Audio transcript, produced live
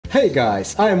Hey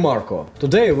guys, I am Marco.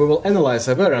 Today we will analyze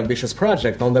a very ambitious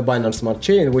project on the Binance Smart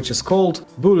Chain which is called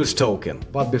BullishToken.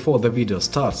 But before the video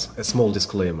starts, a small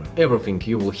disclaimer. Everything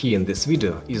you will hear in this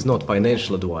video is not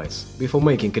financial advice. Before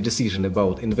making a decision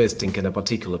about investing in a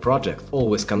particular project,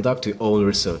 always conduct your own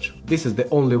research. This is the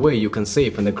only way you can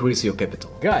save and increase your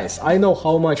capital. Guys, I know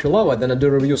how much you love it and do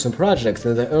reviews on projects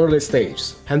in the early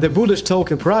stages. And the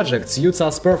BullishToken project suits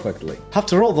us perfectly.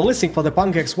 After all, the listing for the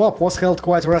PancakeSwap was held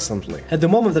quite recently. At the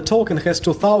moment the token has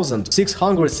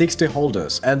 2,660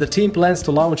 holders, and the team plans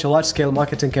to launch a large-scale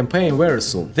marketing campaign very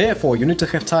soon. Therefore, you need to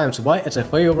have time to buy at a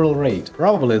favorable rate.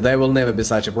 Probably there will never be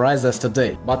such a price as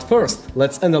today. But first,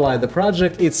 let's analyze the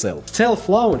project itself. Stealth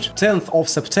launch 10th of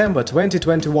September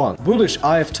 2021. Bullish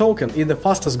IF token is the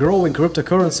fastest growing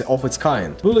cryptocurrency of its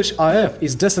kind. Bullish IF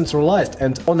is decentralized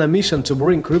and on a mission to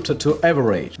bring crypto to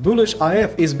average. Bullish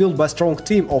IF is built by a strong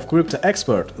team of crypto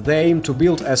experts. They aim to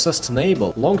build a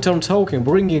sustainable, long-term token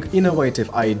bringing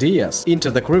innovative ideas into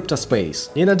the crypto space.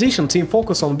 In addition, team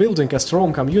focus on building a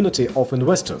strong community of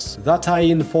investors that are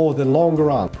in for the long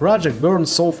run. Project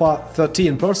burns so far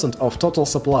 13% of total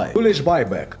supply. Bullish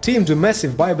buyback. Team do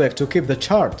massive buyback to keep the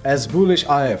chart as Bullish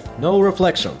IF. No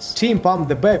reflections. Team pump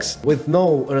the backs with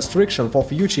no restriction for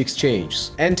future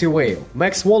exchanges. Anti-whale.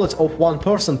 Max wallet of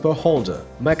 1% per holder.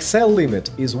 Max sell limit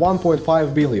is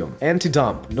 1.5 billion.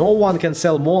 Anti-dump. No one can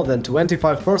sell more than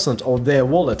 25% of their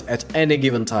wallet at any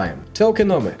given time.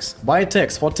 Tokenomics. Buy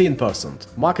tax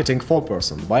 14%, marketing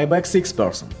 4%, buyback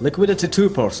 6%, liquidity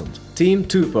 2%, team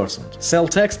 2%, sell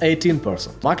tax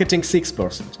 18%, marketing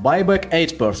 6%, buyback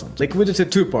 8%, liquidity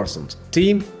 2%,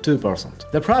 team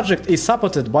 2%. The project is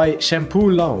supported by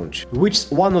Shampoo Launch, which is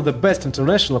one of the best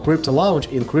international crypto launch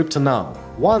in crypto now.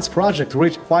 Once project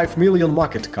reach 5 million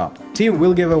market cap, team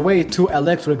will give away 2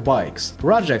 electric bikes.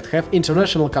 Project have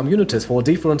international communities for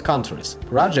different countries.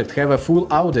 Project have a full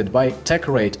audit by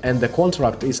TechRate and the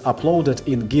contract is uploaded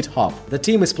in GitHub. The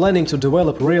team is planning to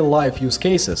develop real-life use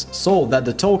cases so that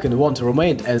the token won't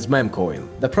remain as meme coin.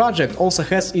 The project also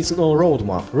has its own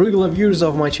roadmap. Regular viewers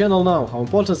of my channel know how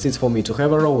important it is for me to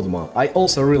have a roadmap. I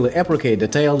also really appreciate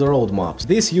detailed roadmaps.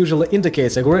 This usually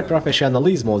indicates a great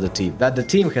professionalism of the team, that the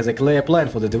team has a clear plan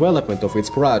for the development of its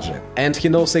project, and he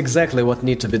knows exactly what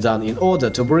needs to be done in order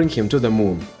to bring him to the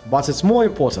moon. But it's more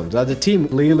important that the team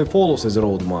clearly follows his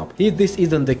roadmap. If this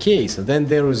isn't the case, then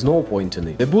there is no point in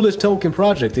it. The BullishToken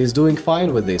project is doing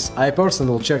fine with this. I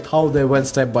personally checked how they went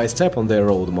step by step on their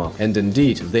roadmap, and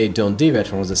indeed, they don't deviate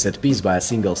from the set piece by a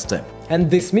single step. And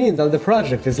this means that the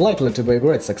project is likely to be a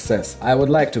great success. I would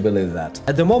like to believe that.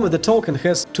 At the moment the token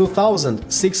has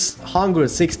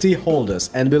 2,660 holders,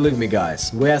 and believe me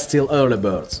guys, we are still early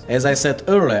birds. As I said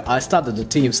earlier, I started the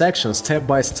team's action step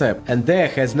by step, and there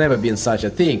has never been such a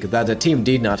thing that the team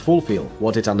did not fulfill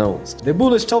what it announced. The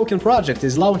BullishToken project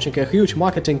is launching a huge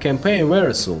marketing campaign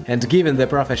very soon, and given the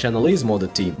professionalism of the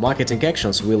team, marketing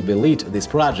actions will be lead this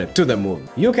project to the moon.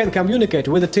 You can communicate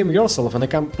with the team yourself in a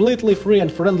completely free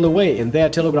and friendly way in their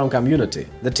Telegram community.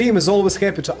 The team is always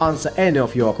happy to answer any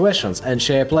of your questions and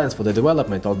share plans for the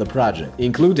development of the project,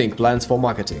 including plans for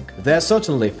marketing. There are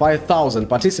certainly 5,000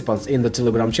 participants in the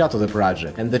Telegram chat of the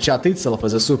project, and the chat itself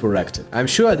is super active. I'm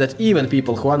sure that even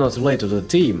people who are not related to the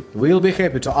team will be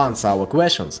happy to answer our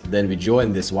questions, then we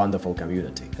join this wonderful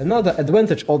community. Another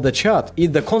advantage of the chat is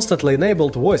the constantly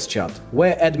enabled voice chat,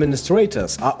 where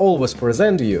administrators are always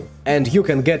present to you, and you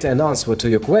can get an answer to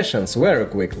your questions very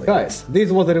quickly. Guys, this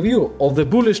was a review of the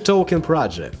BullishToken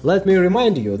project. Let me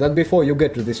remind you that before you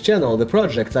get to this channel, the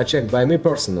projects are checked by me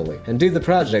personally, and if the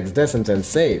project's decent and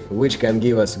safe, which can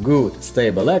give us good,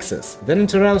 stable access, then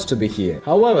it runs to be here.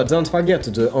 However, don't forget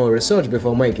to do your own research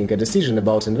before making a decision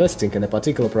about investing in a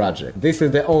particular project. This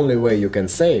is the only way you can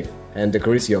save and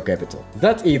decrease your capital.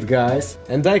 That's it guys,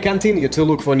 and I continue to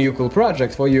look for new cool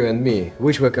projects for you and me,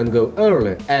 which we can go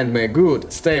early and make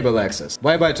good, stable access.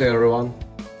 Bye bye to everyone.